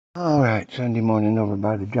Alright, Sunday morning over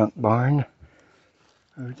by the junk barn.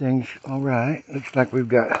 Everything's alright. Looks like we've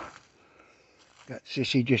got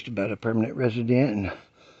Sissy just about a permanent resident, and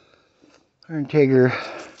her and Tigger,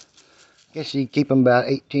 I guess you keep them about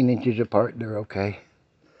 18 inches apart, they're okay.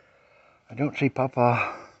 I don't see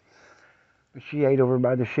Papa, but she ate over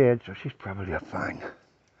by the shed, so she's probably fine.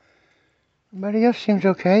 Everybody else seems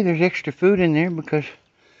okay. There's extra food in there because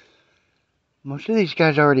most of these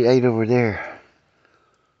guys already ate over there.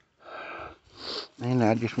 And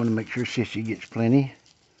I just want to make sure Sissy gets plenty.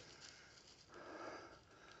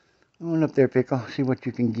 Come on up there, Pickle. See what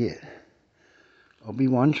you can get.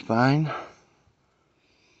 Obi-Wan's fine.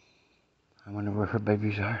 I wonder where her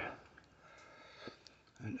babies are.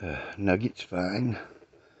 Nugget's fine.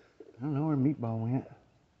 I don't know where Meatball went.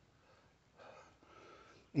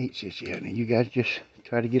 Eat, Sissy, honey. You guys just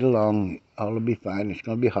try to get along. All will be fine. It's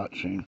going to be hot soon.